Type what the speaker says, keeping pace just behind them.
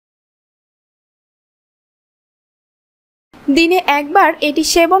দিনে একবার এটি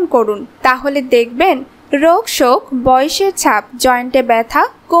সেবন করুন, তাহলে দেখবেন রোগ শোক, বয়সের ছাপ, জয়েন্টে ব্যথা,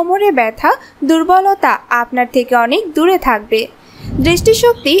 কোমরে ব্যথা, দুর্বলতা আপনার থেকে অনেক দূরে থাকবে।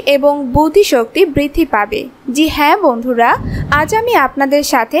 দৃষ্টিশক্তি এবং বুদ্ধিশক্তি বৃদ্ধি পাবে। জি হ্যাঁ বন্ধুরা, আজ আমি আপনাদের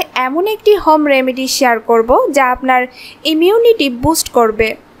সাথে এমন একটি হোম রেমেডি শেয়ার করব যা আপনার ইমিউনিটি বুস্ট করবে।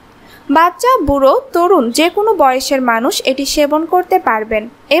 বাচ্চা, বুড়ো, তরুণ যে কোনো বয়সের মানুষ এটি সেবন করতে পারবেন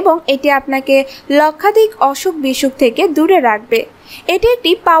এবং এটি আপনাকে লক্ষাধিক অসুখ বিসুখ থেকে দূরে রাখবে। এটি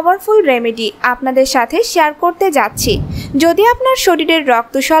একটি পাওয়ারফুল রেমেডি আপনাদের সাথে শেয়ার করতে যাচ্ছি। যদি আপনার শরীরের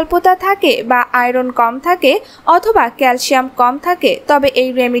রক্ত স্বল্পতা থাকে বা আয়রন কম থাকে অথবা ক্যালসিয়াম কম থাকে তবে এই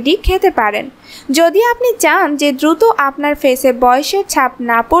রেমেডি খেতে পারেন। যদি আপনি চান যে দ্রুত আপনার ফেসে বয়সের ছাপ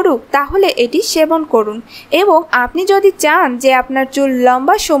না পড়ুক তাহলে এটি সেবন করুন, এবং আপনি যদি চান যে আপনার চুল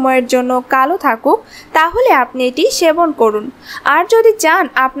লম্বা সময়ের জন্য কালো থাকুক তাহলে আপনি এটি সেবন করুন। আর যদি চান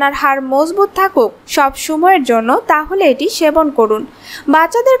আপনার হাড় মজবুত থাকুক সব সময়ের জন্য তাহলে এটি সেবন করুন।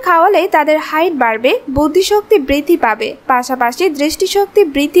 বাচ্চাদের খাওয়ালে তাদের হাইট বাড়বে, বুদ্ধিশক্তি বৃদ্ধি পাবে, পাশাপাশি দৃষ্টিশক্তি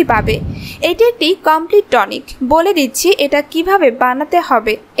বৃদ্ধি পাবে। এটি একটি কমপ্লিট টনিক। বলে দিচ্ছি এটা কিভাবে বানাতে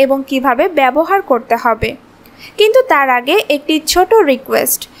হবে এবং কিভাবে ব্যবহার করতে হবে। কিন্তু তার আগে একটি ছোট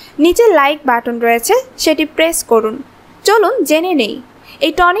রিকোয়েস্ট, নিচে লাইক বাটন রয়েছে সেটি প্রেস করুন। চলুন জেনে নেই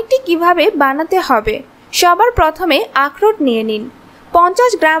এই টনিকটি কিভাবে বানাতে হবে। সবার প্রথমে আখরোট নিয়ে নিন।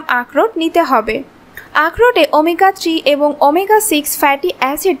 50 গ্রাম আখরোট নিতে হবে। আখরোটে ওমেগা 3 এবং ওমেগা 6 ফ্যাটি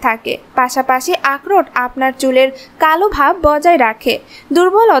অ্যাসিড থাকে। পাশাপাশি আখরোট আপনার চুলের কালো ভাব বজায় রাখে,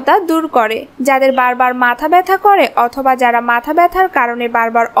 দুর্বলতা দূর করে। যাদের বারবার মাথা ব্যথা করে অথবা যারা মাথা ব্যথার কারণে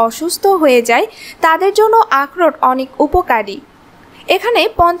বারবার অসুস্থ হয়ে যায় তাদের জন্য আখরোট অনেক উপকারী। এখানে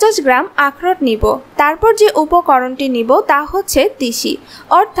 50 গ্রাম আখরোট নিব। তারপর যে উপকরণটি নিব তা হচ্ছে তিসি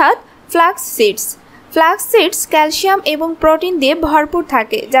অর্থাৎ flux seeds. Flux seeds calcium এবং প্রোটিন দিয়ে ভরপুর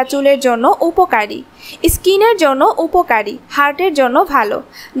থাকে যা চুলের জন্য উপকারী, স্কিনের জন্য উপকারী, হার্টের জন্য ভালো,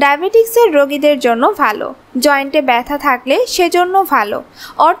 ডায়াবেটিক্সের রোগীদের জন্য ভালো, জয়েন্টে ব্যথা থাকলে সেজন্য ভালো।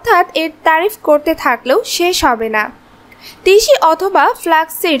 অর্থাৎ এর তারিফ করতে থাকলেও শেষ হবে না। তিসি অথবা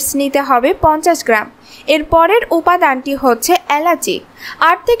ফ্লাক্স সিডস নিতে হবে 50 গ্রাম। এর পরের উপাদানটি হচ্ছে এলাচি।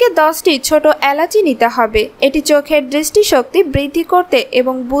 8 থেকে 10টি ছোট এলাচি নিতে হবে। এটি চোখের দৃষ্টিশক্তি বৃদ্ধি করতে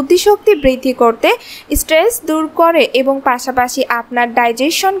এবং বুদ্ধিশক্তি বৃদ্ধি করতে, স্ট্রেস দূর করে এবং পাশাপাশি আপনার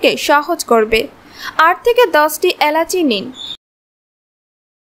ডাইজেশনকে সহজ করবে। 8 থেকে 10টি এলাচি নিন।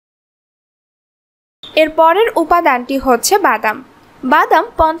 এর পরের উপাদানটি হচ্ছে বাদাম। বাদাম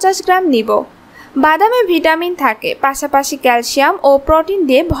 50 গ্রাম নিব। বাদামে ভিটামিন থাকে, পাশাপাশি ক্যালসিয়াম ও প্রোটিন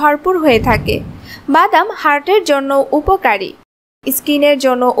দিয়ে ভরপুর হয়ে থাকে। বাদাম হার্টের জন্য উপকারী, স্কিনের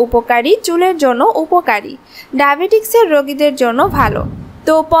জন্য উপকারী, চুলের জন্য উপকারী, ডায়াবেটিক্সের রোগীদের জন্য ভালো।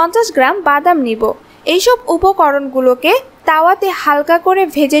 তো 50 গ্রাম বাদাম নিব। এইসব উপকরণগুলোকে তাওয়াতে হালকা করে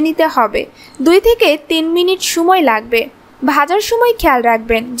ভেজে নিতে হবে। 2 থেকে 3 মিনিট সময় লাগবে। ভাজার সময় খেয়াল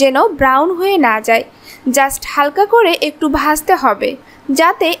রাখবেন যেন ব্রাউন হয়ে না যায়। জাস্ট হালকা করে একটু ভাজতে হবে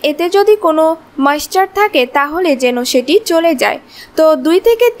যাতে এতে যদি কোনো ময়েশ্চার থাকে তাহলে যেন সেটি চলে যায়। তো 2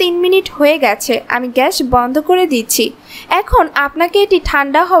 থেকে 3 মিনিট হয়ে গেছে, আমি গ্যাস বন্ধ করে দিচ্ছি। এখন আপনাকে এটি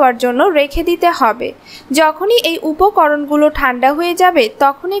ঠান্ডা হওয়ার জন্য রেখে দিতে হবে। যখনই এই উপকরণগুলো ঠান্ডা হয়ে যাবে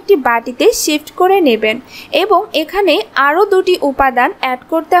তখন একটি বাটিতে শিফট করে নেবেন এবং এখানে আরও 2টি উপাদান অ্যাড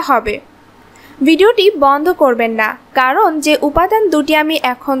করতে হবে। ভিডিওটি বন্ধ করবেন না, কারণ যে উপাদান 2টি আমি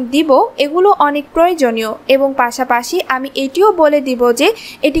এখন দিব এগুলো অনেক প্রয়োজনীয় এবং পাশাপাশি আমি এটিও বলে দিব যে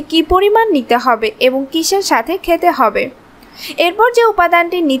এটি কি পরিমাণ নিতে হবে এবং কিসের সাথে খেতে হবে। এরপর যে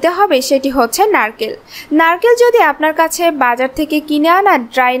উপাদানটি নিতে হবে সেটি হচ্ছে নারকেল। নারকেল যদি আপনার কাছে বাজার থেকে কিনে আনা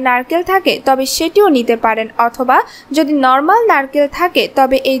ড্রাই নারকেল থাকে তবে সেটিও নিতে পারেন, অথবা যদি নর্মাল নারকেল থাকে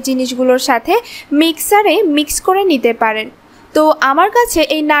তবে এই জিনিসগুলোর সাথে মিক্সারে মিক্স করে নিতে পারেন। তো আমার কাছে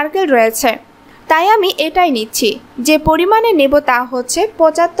এই নারকেল রয়েছে তাই আমি এটাই নিচ্ছি। যে পরিমাণে নেব তা হচ্ছে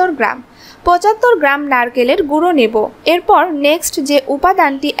 75 গ্রাম। 75 গ্রাম নারকেলের গুঁড়ো নেব। এরপর নেক্সট যে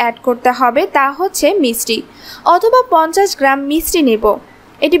উপাদানটি অ্যাড করতে হবে তা হচ্ছে মিষ্টি, অথবা 50 গ্রাম মিষ্টি নেব।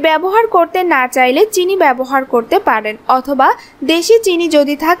 এটি ব্যবহার করতে না চাইলে চিনি ব্যবহার করতে পারেন, অথবা দেশি চিনি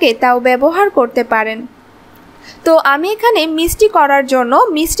যদি থাকে তাও ব্যবহার করতে পারেন। তো আমি এখানে মিষ্টি করার জন্য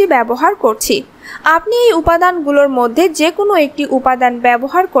মিষ্টি ব্যবহার করছি। আপনি এই উপাদানগুলোর মধ্যে যে কোনো একটি উপাদান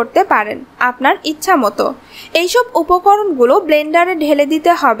ব্যবহার করতে পারেন আপনার ইচ্ছা মতো। এইসব উপকরণগুলো ব্লেন্ডারে ঢেলে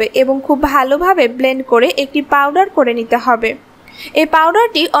দিতে হবে এবং খুব ভালোভাবে ব্লেন্ড করে একটি পাউডার করে নিতে হবে। এই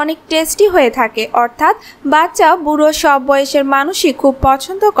পাউডারটি অনেক টেস্টি হয়ে থাকে, অর্থাৎ বাচ্চা, বুড়ো সব বয়সের মানুষই খুব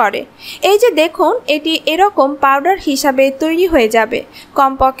পছন্দ করে। এই যে দেখুন, এটি এরকম পাউডার হিসাবে তৈরি হয়ে যাবে।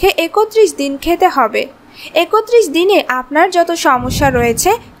 কমপক্ষে 31 দিন খেতে হবে। 31 দিনে আপনার যত সমস্যা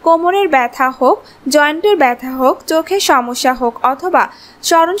রয়েছে, কোমরের ব্যথা হোক, জয়েন্টের ব্যথা হোক, চোখের সমস্যা হোক অথবা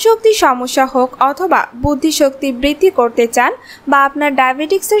স্মরণশক্তির সমস্যা হোক অথবা বুদ্ধিশক্তি বৃদ্ধি করতে চান বা আপনার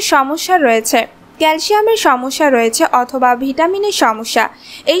ডায়াবেটিক্সের সমস্যা রয়েছে, ক্যালসিয়ামের সমস্যা রয়েছে অথবা ভিটামিনের সমস্যা,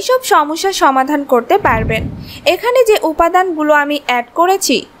 এইসব সমস্যা সমাধান করতে পারবেন। এখানে যে উপাদানগুলো আমি অ্যাড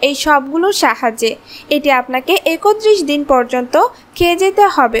করেছি এই সবগুলোর সাহায্যে এটি আপনাকে 31 দিন পর্যন্ত খেয়ে যেতে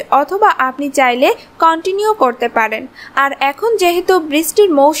হবে অথবা আপনি চাইলে কন্টিনিউ করতে পারেন। আর এখন যেহেতু বৃষ্টির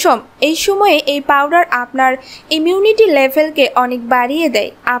মৌসুম, এই সময়ে এই পাউডার আপনার ইমিউনিটি লেভেলকে অনেক বাড়িয়ে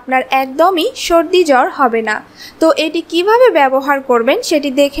দেয়, আপনার একদমই সর্দি জ্বর হবে না। তো এটি কিভাবে ব্যবহার করবেন সেটি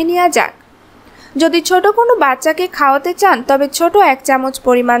দেখে নেওয়া যাক। যদি ছোট কোনো বাচ্চাকে খাওয়াতে চান তবে ছোট 1 চামচ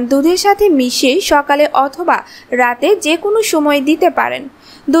পরিমাণ দুধের সাথে মিশিয়ে সকালে অথবা রাতে যে কোনো সময় দিতে পারেন।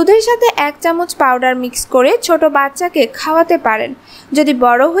 দুধের সাথে 1 চামচ পাউডার মিক্স করে ছোট বাচ্চাকে খাওয়াতে পারেন। যদি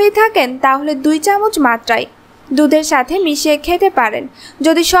বড় হয়ে থাকেন তাহলে 2 চামচ মাত্রায় দুধের সাথে মিশিয়ে খেতে পারেন।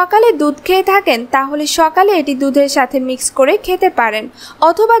 যদি সকালে দুধ খেয়ে থাকেন তাহলে সকালে এটি দুধের সাথে মিক্স করে খেতে পারেন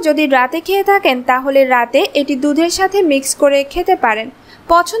অথবা যদি রাতে খেয়ে থাকেন তাহলে রাতে এটি দুধের সাথে মিক্স করে খেতে পারেন।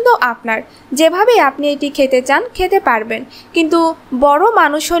 পছন্দ আপনার, যেভাবে আপনি এটি খেতে চান খেতে পারবেন, কিন্তু বড়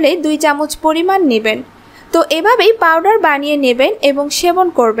মানুষ হলে 2 চামচ পরিমাণ নেবেন। তো এভাবেই পাউডার বানিয়ে নেবেন এবং সেবন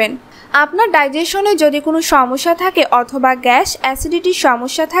করবেন। আপনার ডাইজেশনে যদি কোনো সমস্যা থাকে অথবা গ্যাস অ্যাসিডিটির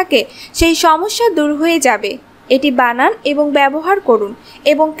সমস্যা থাকে সেই সমস্যা দূর হয়ে যাবে। এটি বানান এবং ব্যবহার করুন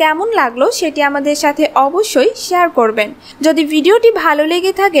এবং কেমন লাগলো সেটি আমাদের সাথে অবশ্যই শেয়ার করবেন। যদি ভিডিওটি ভালো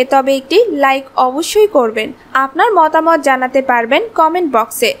লেগে থাকে তবে একটি লাইক অবশ্যই করবেন। আপনার মতামত জানাতে পারবেন কমেন্ট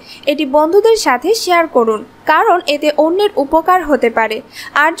বক্সে। এটি বন্ধুদের সাথে শেয়ার করুন কারণ এতে অন্যের উপকার হতে পারে।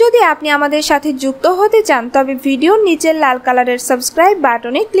 আর যদি আপনি আমাদের সাথে যুক্ত হতে চান তবে ভিডিওর নিচের লাল কালারের সাবস্ক্রাইব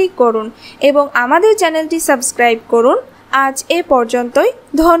বাটনে ক্লিক করুন এবং আমাদের চ্যানেলটি সাবস্ক্রাইব করুন। আজ এ পর্যন্তই,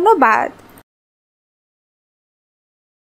 ধন্যবাদ।